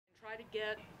to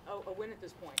get a win at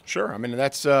this point? Sure. I mean,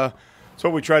 that's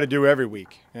what we try to do every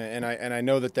week, and I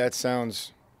know that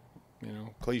sounds,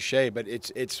 cliche, but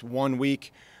it's 1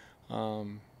 week,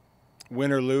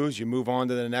 win or lose, you move on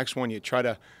to the next one. You try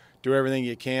to do everything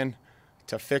you can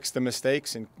to fix the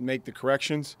mistakes and make the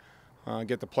corrections,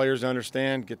 get the players to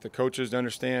understand, get the coaches to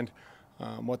understand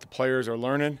what the players are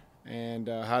learning and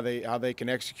how they can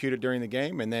execute it during the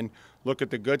game, and then look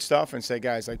at the good stuff and say,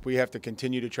 guys, like, we have to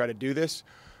continue to try to do this,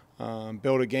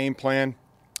 build a game plan,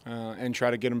 and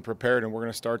try to get them prepared. And we're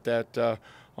going to start that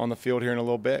on the field here in a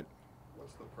little bit.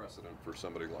 What's the precedent for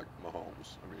somebody like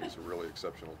Mahomes? I mean, he's a really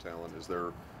exceptional talent. Is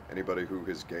there anybody who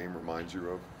his game reminds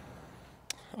you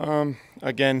of?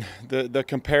 Again, the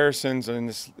comparisons in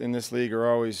this league are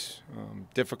always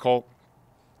difficult.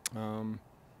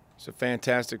 He's a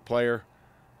fantastic player.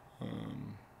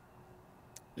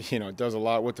 Does a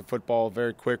lot with the football,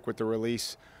 very quick with the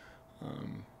release.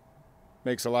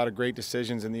 Makes a lot of great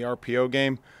decisions in the RPO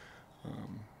game.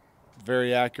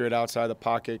 Very accurate outside the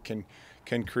pocket, can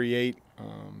create,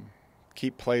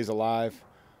 keep plays alive.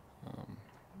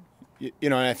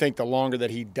 And I think the longer that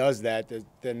he does that,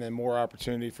 then the more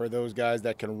opportunity for those guys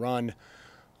that can run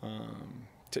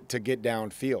to get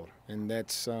downfield. And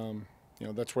that's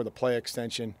where the play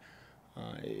extension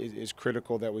is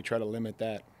critical, that we try to limit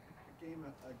that. Game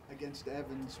against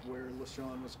Evans where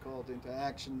LaShawn was called into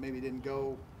action, maybe didn't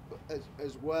go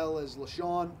as well as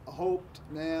LaShawn hoped.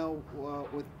 Now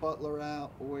with Butler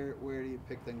out, where do you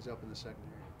pick things up in the secondary?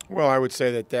 Well, I would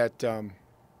say that that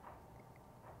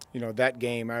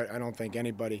game, I don't think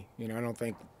anybody, I don't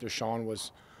think Deshaun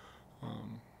was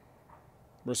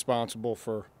responsible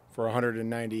for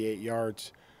 198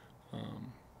 yards.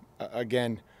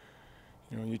 Again,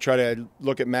 you try to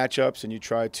look at matchups and you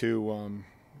try to,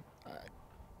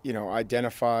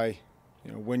 identify,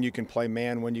 when you can play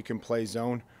man, when you can play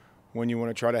zone, when you want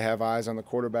to try to have eyes on the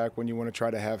quarterback, when you want to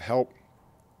try to have help,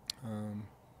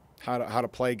 how to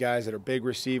play guys that are big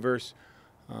receivers,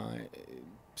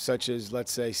 such as,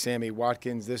 let's say, Sammy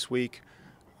Watkins this week,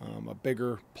 a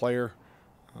bigger player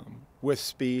with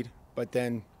speed, but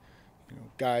then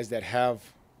guys that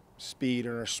have speed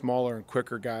and are smaller and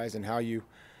quicker guys, and how you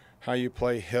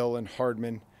play Hill and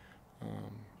Hardman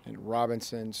and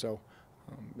Robinson. So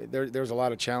there's a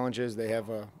lot of challenges. They have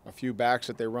a few backs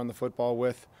that they run the football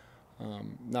with,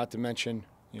 not to mention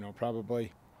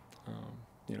probably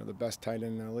the best tight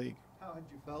end in the league. How had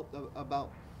you felt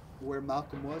about where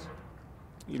Malcolm was?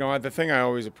 The thing I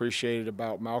always appreciated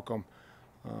about Malcolm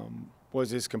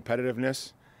was his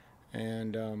competitiveness,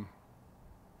 and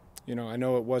I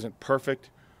know it wasn't perfect,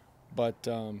 but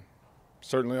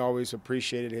certainly always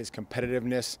appreciated his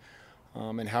competitiveness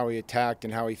and how he attacked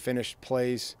and how he finished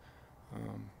plays.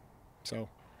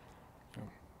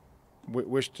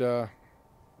 Wished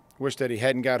that he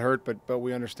hadn't got hurt, but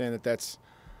we understand that that's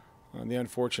the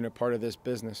unfortunate part of this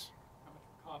business. How much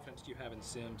confidence do you have in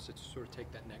Sims to sort of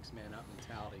take that next man up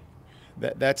mentality?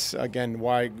 That's again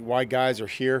why guys are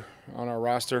here on our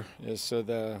roster, is so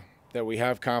that we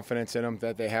have confidence in them,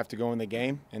 that they have to go in the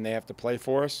game and they have to play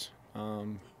for us,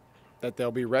 that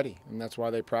they'll be ready, and that's why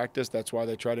they practice. That's why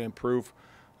they try to improve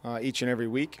each and every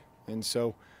week. And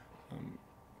so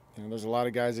there's a lot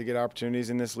of guys that get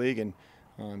opportunities in this league and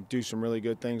do some really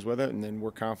good things with it, and then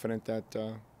we're confident that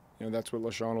that's what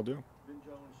LaShawn will do. Ben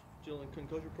Jones still in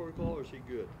concussion protocol, or is he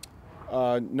good?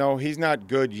 No, he's not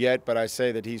good yet, but I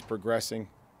say that he's progressing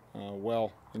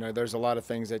well. There's a lot of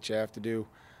things that you have to do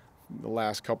the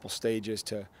last couple stages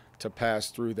to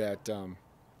pass through that,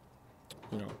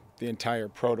 the entire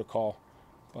protocol,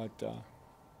 but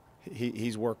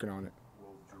he's working on it.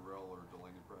 Will Jarrell or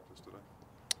Delaney practice today?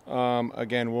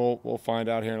 Again, we'll find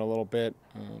out here in a little bit.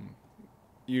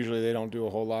 Usually they don't do a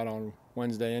whole lot on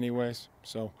Wednesday anyways,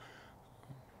 so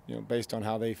based on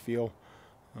how they feel,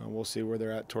 we'll see where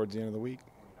they're at towards the end of the week.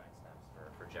 29 snaps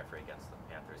for Jeffrey against the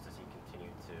Panthers. Does he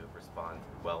continue to respond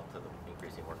well to the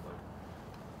increasing workload?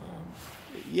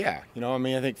 Yeah,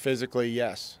 I think physically,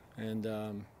 yes. And,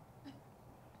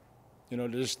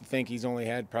 just to think he's only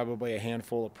had probably a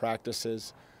handful of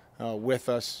practices with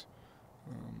us.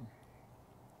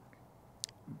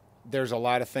 There's a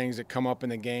lot of things that come up in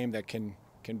the game that can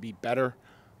be better.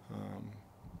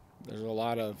 There's a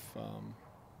lot of,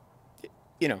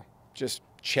 just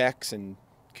checks and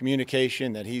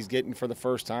communication that he's getting for the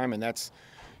first time, and that's,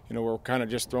 we're kind of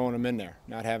just throwing him in there,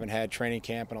 not having had training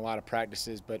camp and a lot of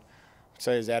practices, but I'd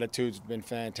say his attitude's been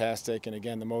fantastic. And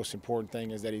again, the most important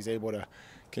thing is that he's able to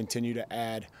continue to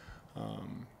add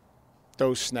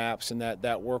those snaps and that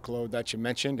workload that you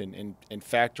mentioned, and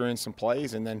factor in some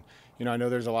plays. And then, I know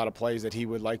there's a lot of plays that he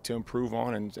would like to improve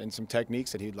on, and some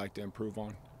techniques that he'd like to improve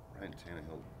on. Ryan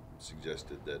Tannehill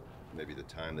suggested that maybe the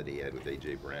time that he had with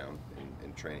A.J. Brown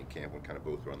in training camp, when kind of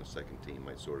both were on the second team,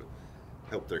 might sort of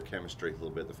help their chemistry a little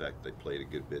bit, the fact that they played a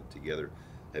good bit together.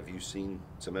 Have you seen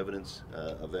some evidence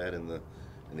of that in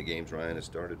the games Ryan has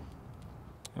started?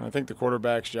 I think the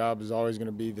quarterback's job is always going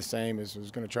to be the same. Is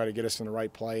going to try to get us in the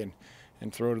right play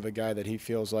and throw to the guy that he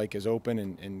feels like is open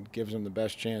and gives him the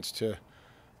best chance to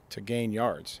gain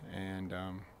yards. And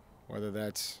whether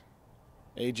that's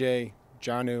A.J.,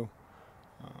 Jonnu,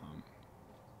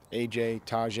 A.J.,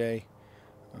 Tajay,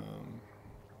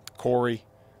 Corey,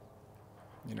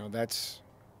 that's,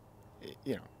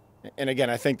 and again,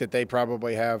 I think that they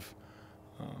probably have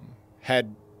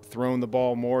had thrown the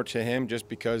ball more to him just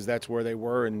because that's where they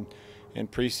were in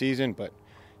preseason. But,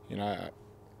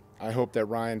 I hope that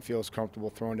Ryan feels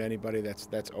comfortable throwing to anybody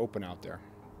that's open out there.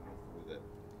 With that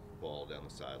ball down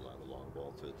the sideline, the long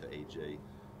ball to A.J.,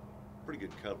 pretty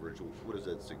good coverage. What does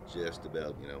that suggest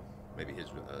about, maybe his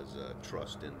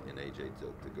trust in A.J.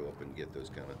 to go up and get those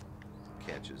kind of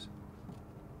catches?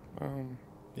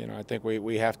 I think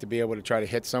we have to be able to try to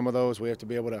hit some of those. We have to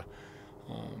be able to,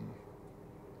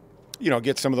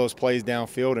 get some of those plays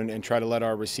downfield and try to let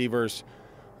our receivers,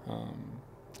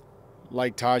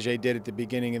 like Tajay did at the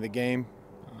beginning of the game,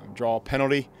 draw a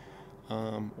penalty,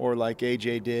 or like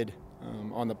A.J. did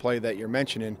on the play that you're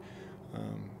mentioning,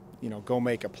 go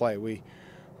make a play. We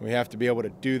have to be able to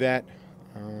do that.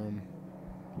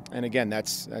 And again,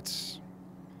 that's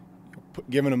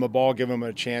giving them a ball, giving them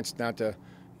a chance not to,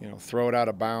 throw it out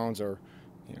of bounds or,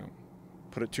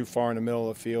 put it too far in the middle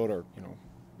of the field, or,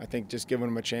 I think just giving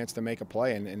them a chance to make a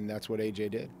play, and that's what A.J.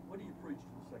 did. What do you preach to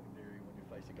the secondary when you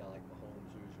face a guy like Mahomes,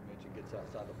 who, as you mentioned, gets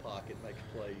outside the pocket, makes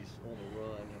plays on the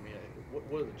run? I mean,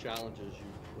 what are the challenges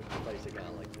when you face a guy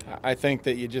like that? I think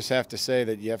that you just have to say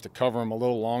that you have to cover him a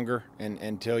little longer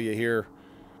until you hear,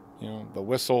 the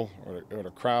whistle or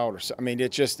the crowd.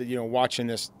 It's just that, watching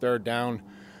this third down,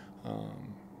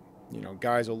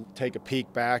 guys will take a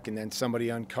peek back and then somebody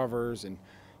uncovers and,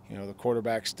 the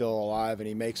quarterback's still alive and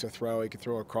he makes a throw. He can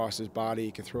throw across his body.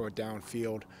 He can throw it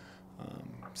downfield.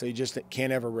 So you just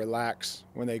can't ever relax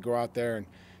when they go out there and,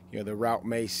 the route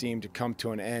may seem to come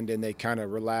to an end and they kind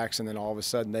of relax and then all of a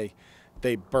sudden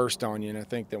they burst on you. And I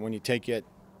think that when you take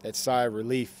that sigh of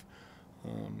relief,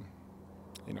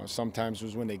 sometimes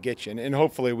was when they get you. And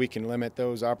hopefully we can limit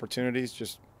those opportunities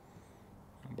just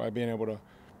by being able to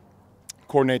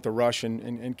coordinate the rush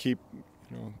and keep,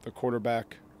 the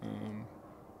quarterback,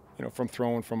 from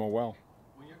throwing from a well.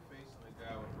 When you're facing a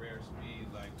guy with rare speed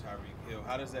like Tyreek Hill,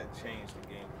 how does that change the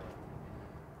game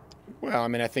plan?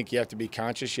 Well, I think you have to be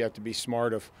conscious. You have to be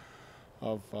smart of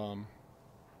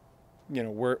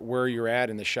where you're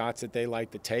at and the shots that they like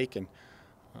to take, and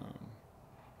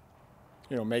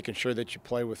making sure that you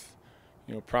play with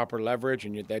proper leverage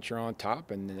and that you're on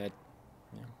top, and that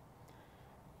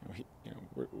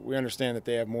we understand that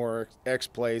they have more X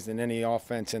plays than any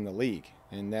offense in the league,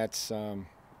 and that's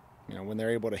when they're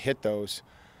able to hit those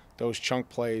chunk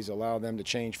plays, allow them to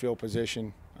change field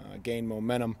position, gain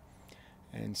momentum,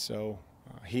 and so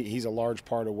he's a large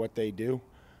part of what they do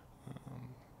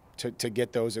to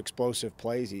get those explosive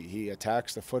plays. He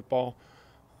attacks the football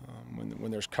when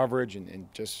there's coverage, and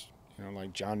just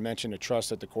like John mentioned, the trust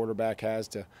that the quarterback has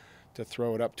to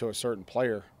throw it up to a certain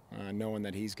player, knowing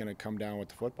that he's going to come down with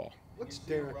the football. What's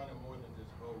Derek running more than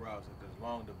just go routes? If there's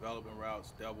long developing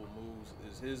routes, double moves,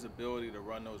 is his ability to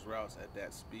run those routes at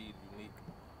that speed unique?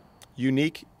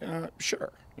 Unique?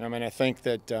 Sure. I think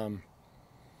that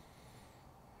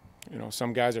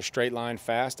some guys are straight line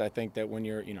fast. I think that when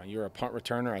you're a punt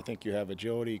returner, I think you have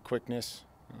agility, quickness,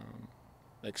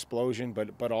 explosion,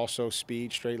 but also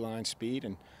speed, straight line speed,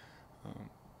 and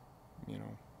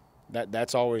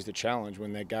that's always the challenge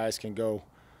when the guys can go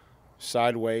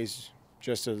sideways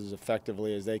just as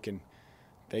effectively as they can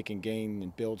gain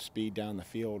and build speed down the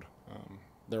field.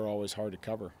 They're always hard to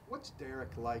cover. What's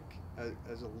Derek like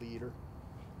as a leader?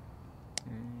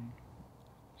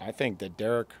 I think that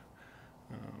Derek,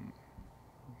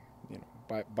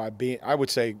 by being, I would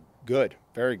say good,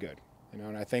 very good.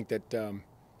 And I think that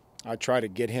I try to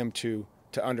get him to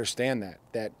understand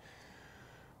that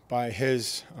by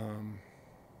his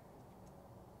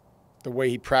the way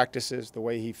he practices, the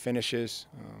way he finishes,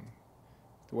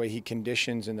 the way he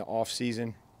conditions in the off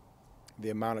season,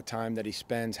 the amount of time that he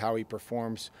spends, how he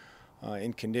performs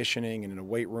in conditioning and in a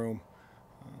weight room,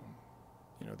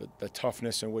 the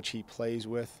toughness in which he plays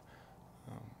with.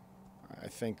 I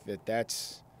think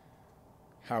that's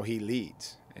how he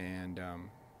leads, and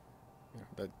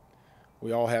that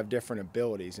we all have different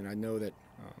abilities, and I know that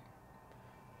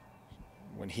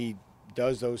when he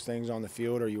does those things on the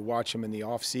field, or you watch him in the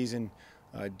off season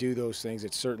do those things,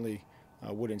 it certainly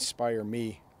would inspire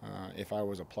me if I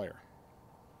was a player.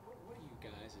 What do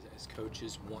you guys, as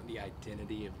coaches, want the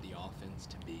identity of the offense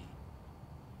to be?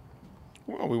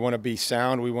 Well, we want to be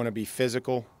sound. We want to be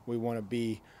physical. We want to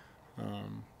be,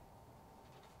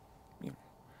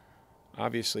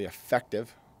 obviously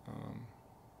effective.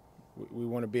 We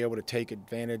want to be able to take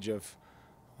advantage of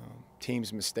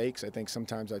teams' mistakes. I think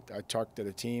sometimes I talk to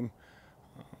the team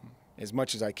as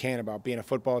much as I can about being a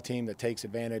football team that takes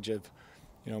advantage of,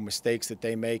 mistakes that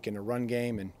they make in the run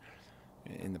game and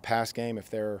in the pass game. If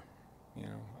they're,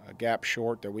 a gap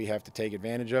short, that we have to take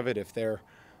advantage of it. If they're,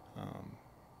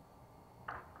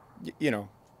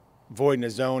 voiding a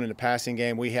zone in the passing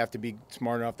game, we have to be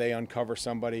smart enough. They uncover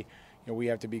somebody. We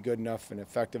have to be good enough and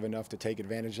effective enough to take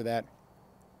advantage of that.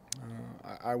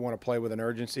 I want to play with an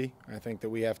urgency. I think that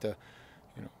we have to,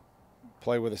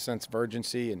 play with a sense of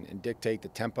urgency and dictate the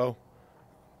tempo.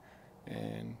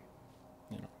 And,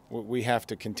 we have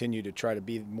to continue to try to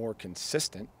be more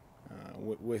consistent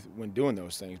when doing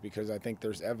those things, because I think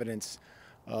there's evidence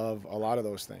of a lot of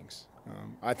those things.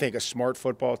 I think a smart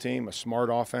football team, a smart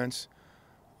offense,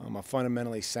 a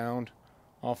fundamentally sound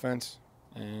offense,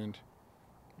 and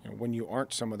when you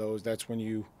aren't some of those, that's when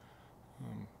you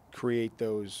create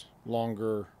those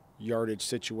longer yardage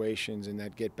situations and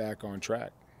that get back on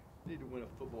track. You need to win a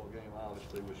football game,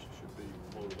 obviously, which should be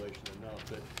motivation enough.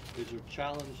 But is there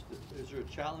a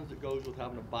challenge that goes with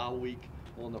having a bye week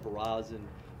on the horizon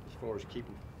as far as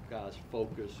keeping guys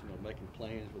focused, making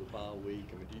plans with a bye week?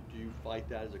 I mean, do you fight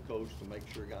that as a coach to make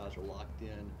sure guys are locked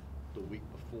in the week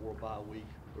before a bye week,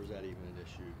 or is that even an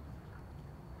issue?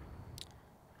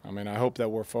 I mean, I hope that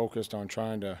we're focused on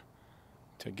trying to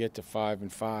get to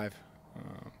 5-5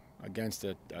 against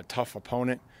a tough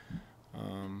opponent.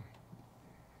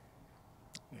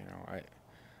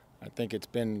 I think it's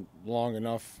been long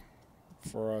enough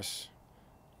for us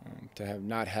to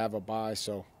not have a bye.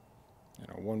 So,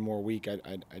 one more week.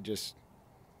 I'm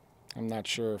not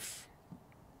sure if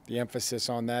the emphasis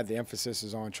on that. The emphasis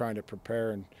is on trying to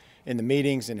prepare and in the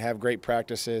meetings and have great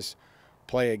practices,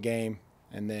 play a game,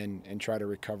 and try to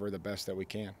recover the best that we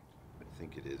can. I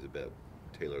think it is about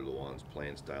Taylor Lewan's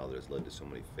playing style that has led to so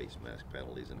many face mask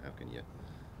penalties, and how can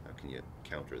you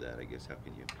counter that? I guess how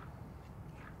can you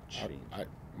change?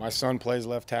 My son plays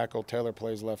left tackle. Taylor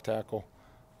plays left tackle.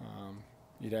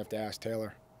 You'd have to ask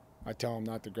Taylor. I tell him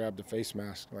not to grab the face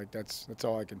mask. Like that's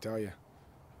all I can tell you.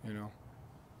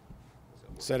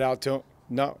 Set out to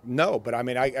no. But I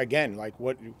mean,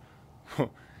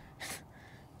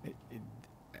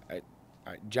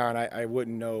 John, I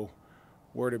wouldn't know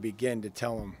where to begin to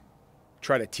tell him.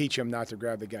 Try to teach him not to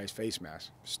grab the guy's face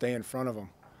mask. Stay in front of him,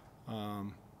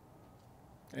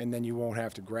 and then you won't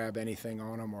have to grab anything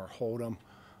on him or hold him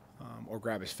or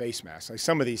grab his face mask. Like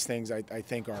some of these things, I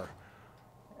think are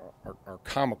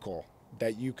comical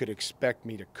that you could expect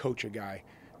me to coach a guy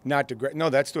not to grab. No,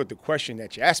 that's the question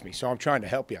that you asked me. So I'm trying to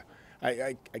help you.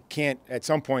 I can't at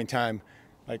some point in time,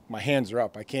 like my hands are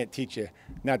up. I can't teach you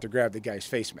not to grab the guy's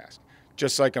face mask.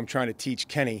 Just like I'm trying to teach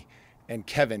Kenny and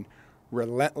Kevin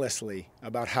relentlessly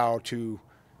about how to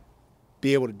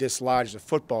be able to dislodge the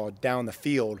football down the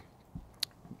field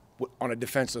on a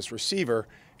defenseless receiver,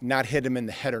 not hit him in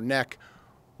the head or neck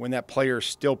when that player is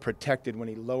still protected when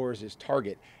he lowers his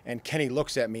target. And Kenny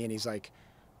looks at me and he's like,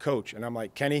 "Coach," and I'm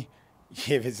like, "Kenny,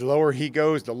 if it's lower he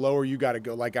goes, the lower you got to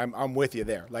go." Like I'm with you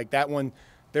there. Like that one,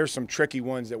 there's some tricky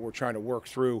ones that we're trying to work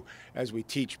through as we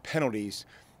teach penalties.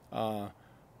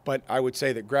 But I would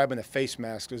say that grabbing the face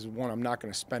mask is one I'm not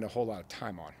going to spend a whole lot of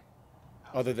time on,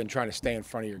 other than trying to stay in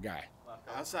front of your guy.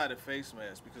 Outside of face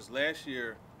mask, because last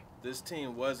year this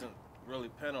team wasn't really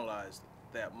penalized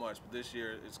that much, but this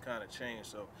year it's kind of changed.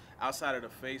 So outside of the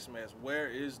face mask, where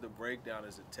is the breakdown?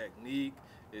 Is it technique?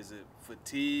 Is it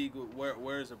fatigue?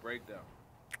 Where is the breakdown?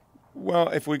 Well,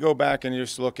 if we go back and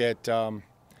just look at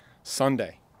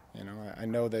Sunday, I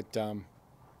know that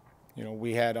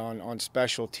we had on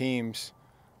special teams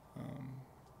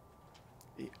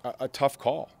a tough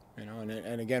call,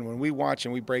 and again, when we watch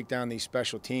and we break down these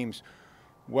special teams,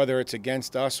 whether it's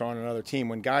against us or on another team,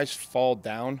 when guys fall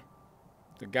down,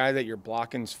 the guy that you're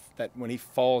blocking, that when he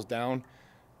falls down,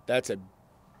 that's a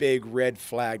big red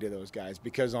flag to those guys,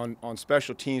 because on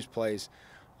special teams plays,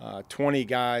 20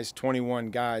 guys,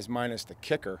 21 guys minus the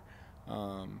kicker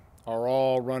are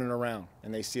all running around,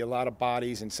 and they see a lot of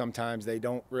bodies, and sometimes they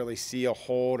don't really see a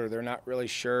hold or they're not really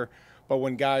sure. But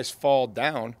when guys fall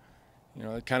down,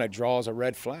 it kind of draws a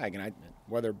red flag. And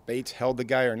whether Bates held the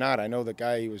guy or not, I know the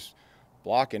guy he was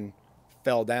blocking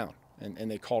fell down,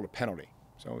 and they called a penalty.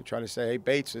 So we try to say, hey,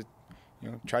 Bates,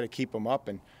 try to keep him up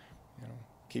and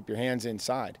keep your hands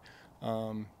inside.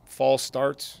 False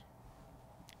starts,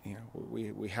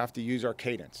 we have to use our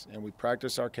cadence, and we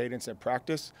practice our cadence at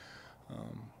practice.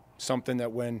 Something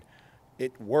that when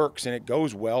it works and it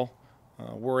goes well,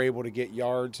 we're able to get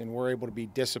yards and we're able to be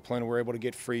disciplined. We're able to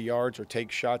get free yards or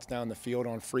take shots down the field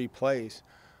on free plays.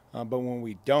 But when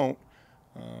we don't,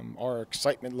 our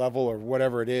excitement level or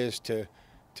whatever it is to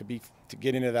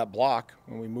get into that block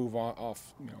when we move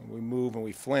off, we move and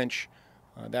we flinch,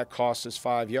 that costs us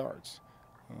 5 yards.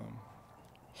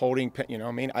 Holding,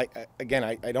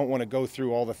 I don't want to go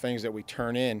through all the things that we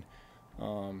turn in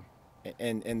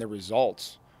and the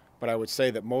results, but I would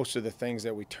say that most of the things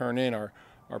that we turn in are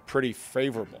pretty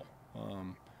favorable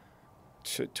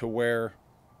to where,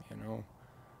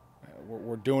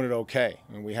 we're doing it okay.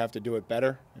 I mean, we have to do it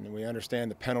better, and then we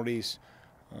understand the penalties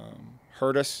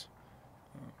hurt us,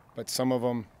 but some of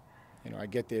them, I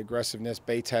get the aggressiveness.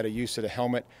 Bates had a use of the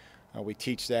helmet. We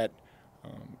teach that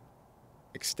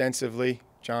extensively.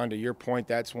 John, to your point,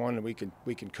 that's one that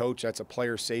we can coach. That's a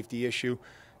player safety issue,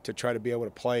 to try to be able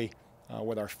to play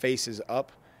with our faces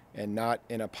up and not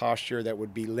in a posture that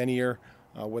would be linear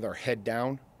with our head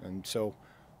down. And so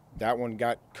that one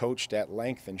got coached at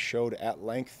length and showed at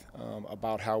length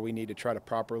about how we need to try to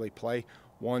properly play.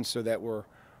 One, so that we're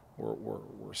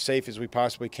safe as we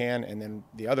possibly can, and then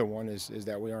the other one is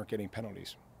that we aren't getting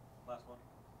penalties. Last one.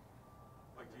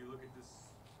 Mike, do you look at this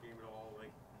game at all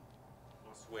like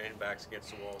must-win, backs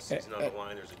against the wall, season on the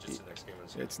line, or is it just the next game?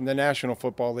 It's in the National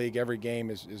Football League. Every game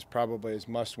is probably as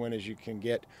must-win as you can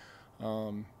get.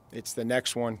 It's the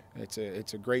next one. It's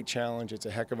a great challenge. It's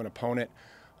a heck of an opponent.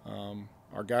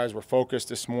 Our guys were focused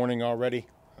this morning already.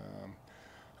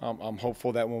 I'm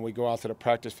hopeful that when we go out to the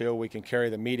practice field, we can carry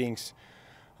the meetings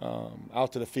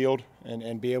out to the field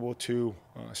and be able to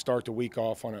start the week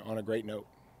off on a great note.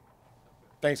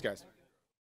 Thanks, guys.